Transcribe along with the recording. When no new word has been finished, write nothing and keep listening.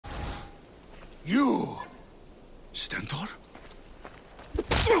You! Stentor?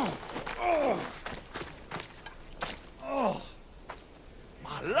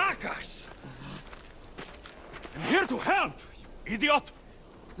 Malakas! I'm here to help, you idiot!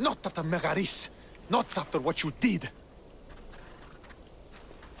 Not after Megaris. Not after what you did.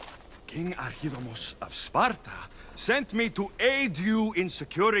 King Archidomos of Sparta sent me to aid you in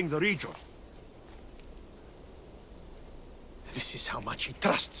securing the region. This is how much he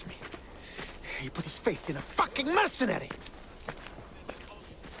trusts me. He put his faith in a fucking mercenary!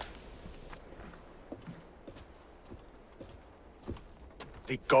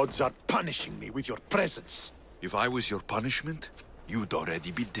 The gods are punishing me with your presence. If I was your punishment, you'd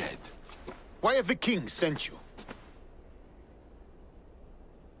already be dead. Why have the kings sent you?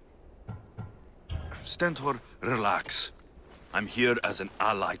 Stentor, relax. I'm here as an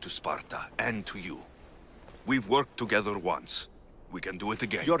ally to Sparta, and to you. We've worked together once. We can do it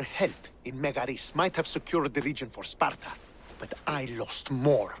again. Your help in Megaris might have secured the region for Sparta, but I lost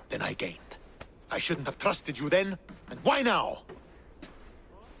more than I gained. I shouldn't have trusted you then, and why now?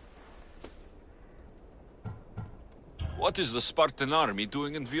 What is the Spartan army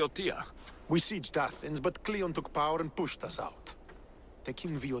doing in Viotia? We sieged Athens, but Cleon took power and pushed us out.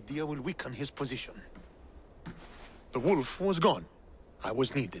 Taking Viotia will weaken his position. The wolf was gone. I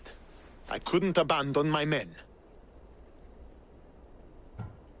was needed. I couldn't abandon my men.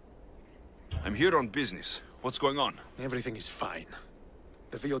 I'm here on business. What's going on? Everything is fine.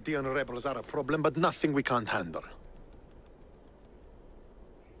 The Viotian rebels are a problem, but nothing we can't handle.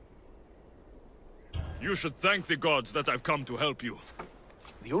 You should thank the gods that I've come to help you.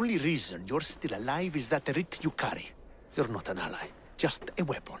 The only reason you're still alive is that writ you carry. You're not an ally, just a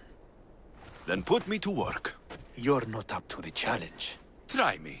weapon. Then put me to work. You're not up to the challenge.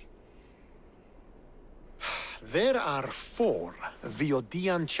 Try me. There are 4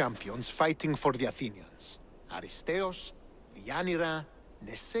 Viodian champions fighting for the Athenians. Aristeos, Deianira,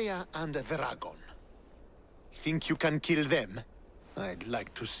 Nesea, and Veragon. Think you can kill them? I'd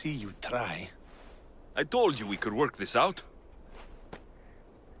like to see you try. I told you we could work this out.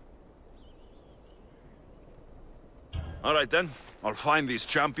 All right then. I'll find these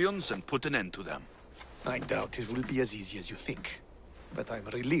champions and put an end to them. I doubt it will be as easy as you think. But I'm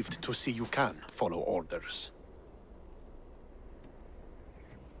relieved to see you can follow orders.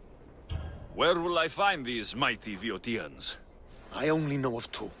 Where will I find these mighty Viotians? I only know of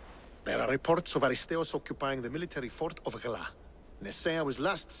 2. There are reports of Aristeos occupying the military fort of Gela. Nesea was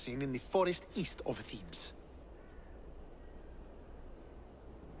last seen in the forest east of Thebes.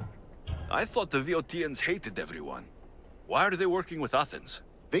 I thought the Viotians hated everyone. Why are they working with Athens?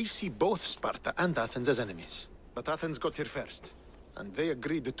 They see both Sparta and Athens as enemies. But Athens got here first, and they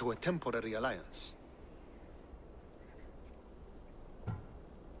agreed to a temporary alliance.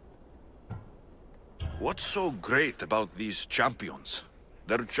 What's so great about these champions?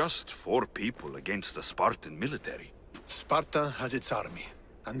 They're just 4 people against the Spartan military. Sparta has its army,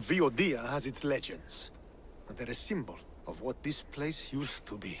 and Viotia has its legends. And they're a symbol of what this place used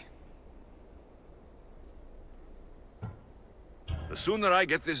to be. The sooner I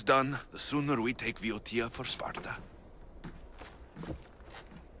get this done, the sooner we take Viotia for Sparta.